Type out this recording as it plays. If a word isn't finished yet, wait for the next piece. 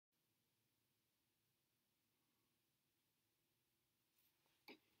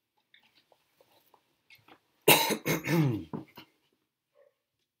Glug,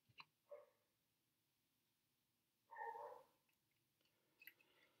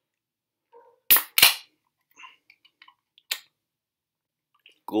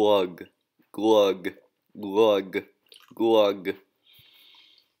 glug, glug, glug.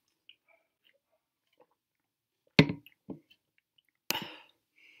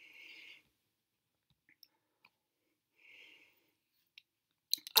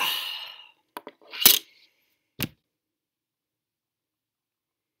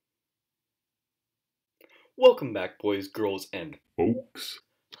 Welcome back, boys, girls, and folks.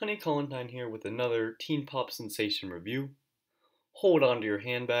 Honey Cullantine here with another teen pop sensation review. Hold on to your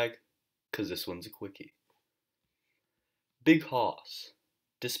handbag, cause this one's a quickie. Big Hoss.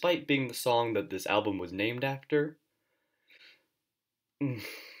 Despite being the song that this album was named after,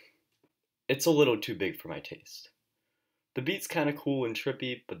 it's a little too big for my taste. The beat's kinda cool and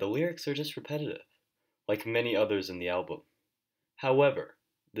trippy, but the lyrics are just repetitive, like many others in the album. However,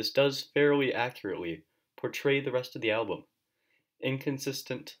 this does fairly accurately portray the rest of the album.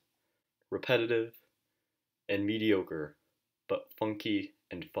 Inconsistent, repetitive, and mediocre, but funky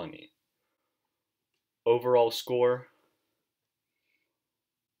and funny. Overall score,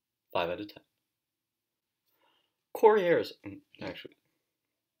 5 out of 10. Corey Harrison, actually.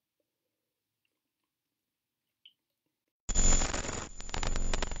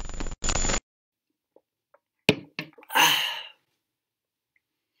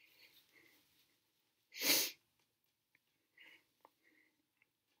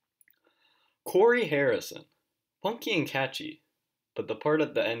 Corey Harrison. Funky and catchy, but the part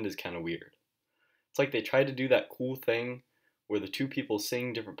at the end is kind of weird. It's like they tried to do that cool thing where the two people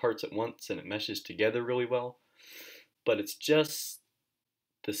sing different parts at once and it meshes together really well, but it's just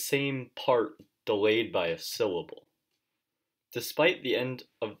the same part delayed by a syllable. Despite the end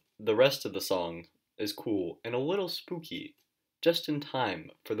of the rest of the song is cool and a little spooky, just in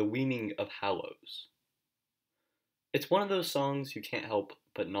time for the weaning of Hallows. It's one of those songs you can't help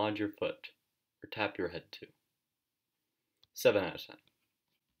but nod your foot or tap your head to. 7 out of 10.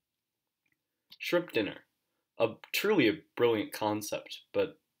 Shrimp Dinner. Truly a brilliant concept,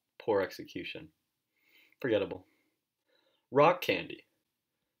 but poor execution. Forgettable. Rock Candy.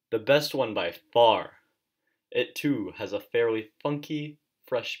 The best one by far. It too has a fairly funky,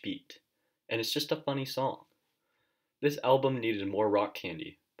 fresh beat, and it's just a funny song. This album needed more rock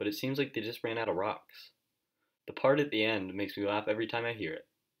candy, but it seems like they just ran out of rocks. The part at the end makes me laugh every time I hear it.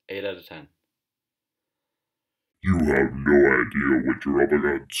 8 out of 10. You have no idea what you're up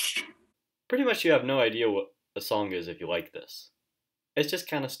against. Pretty much you have no idea what a song is if you like this. It's just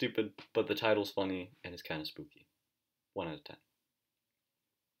kind of stupid, but the title's funny and it's kind of spooky. 1 out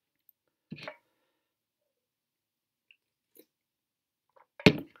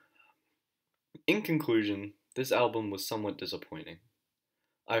of 10. In conclusion, this album was somewhat disappointing.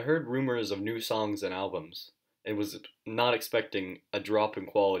 I heard rumors of new songs and albums, and was not expecting a drop in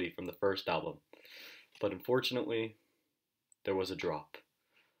quality from the first album, but unfortunately, there was a drop.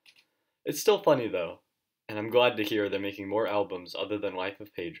 It's still funny though, and I'm glad to hear they're making more albums other than Life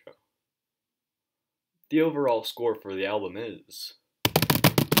of Pedro. The overall score for the album is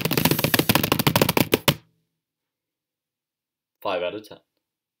 5 out of 10.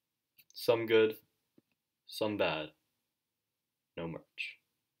 Some good, some bad, no merch.